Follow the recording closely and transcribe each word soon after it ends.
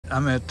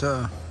I'm at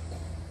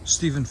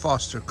Stephen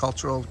Foster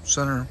Cultural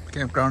Center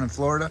Campground in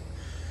Florida.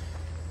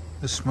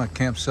 This is my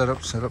camp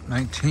setup, setup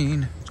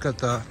 19. It's got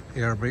the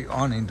ARB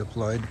awning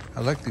deployed. I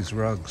like these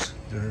rugs.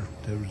 They're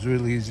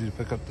really easy to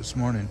pick up this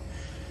morning.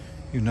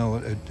 You know,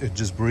 it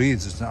just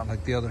breathes. It's not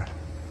like the other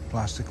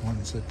plastic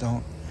ones that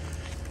don't.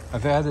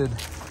 I've added,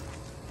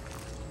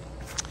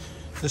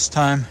 this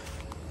time,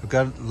 I've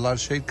got a lot of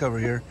shade cover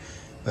here,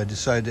 but I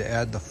decided to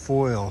add the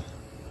foil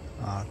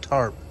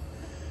tarp,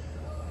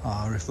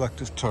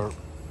 reflective tarp,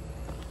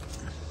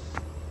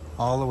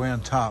 all the way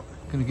on top.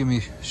 Gonna give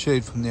me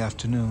shade from the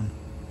afternoon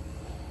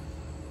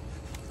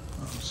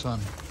sun.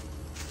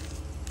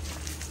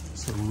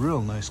 It's a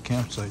real nice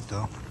campsite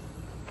though.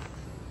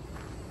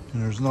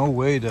 And there's no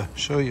way to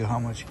show you how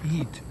much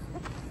heat.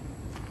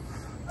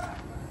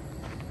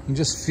 You can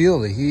just feel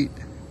the heat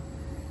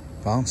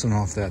bouncing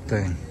off that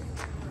thing.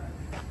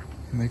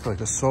 You make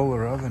like a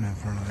solar oven in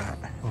front of that.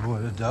 But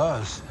what it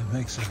does, it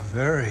makes it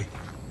very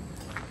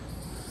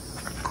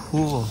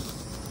cool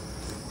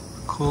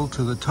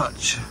to the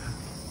touch.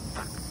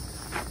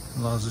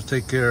 Allows it to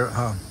take care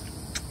of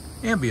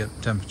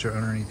ambient temperature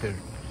underneath here.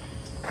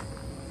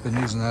 Been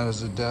using that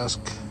as a desk.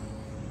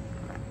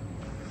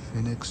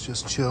 Phoenix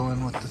just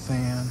chilling with the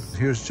fan.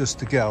 Here's just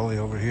the galley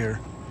over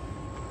here.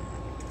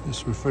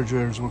 This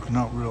refrigerator's working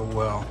out real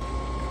well.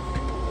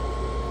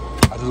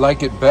 I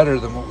like it better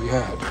than what we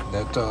had.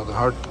 That the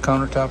hard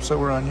countertops that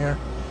were on here,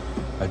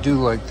 I do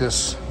like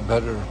this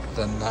better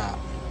than that.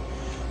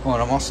 Oh,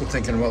 and I'm also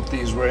thinking about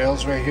these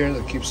rails right here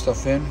that keep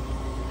stuff in.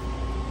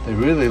 They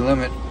really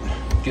limit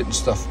getting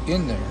stuff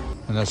in there.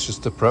 And that's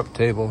just the prep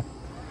table.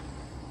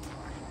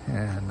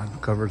 And the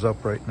cover's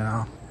up right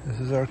now. This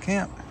is our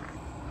camp.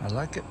 I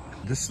like it.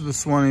 This is the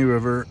Swanee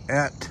River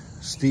at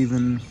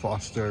Stephen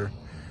Foster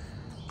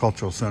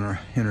Cultural Center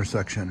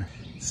intersection.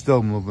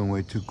 Still moving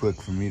way too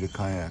quick for me to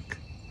kayak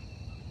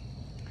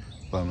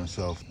by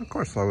myself. Of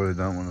course, I would have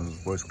done one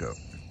as a Boy Scout,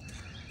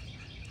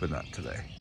 but not today.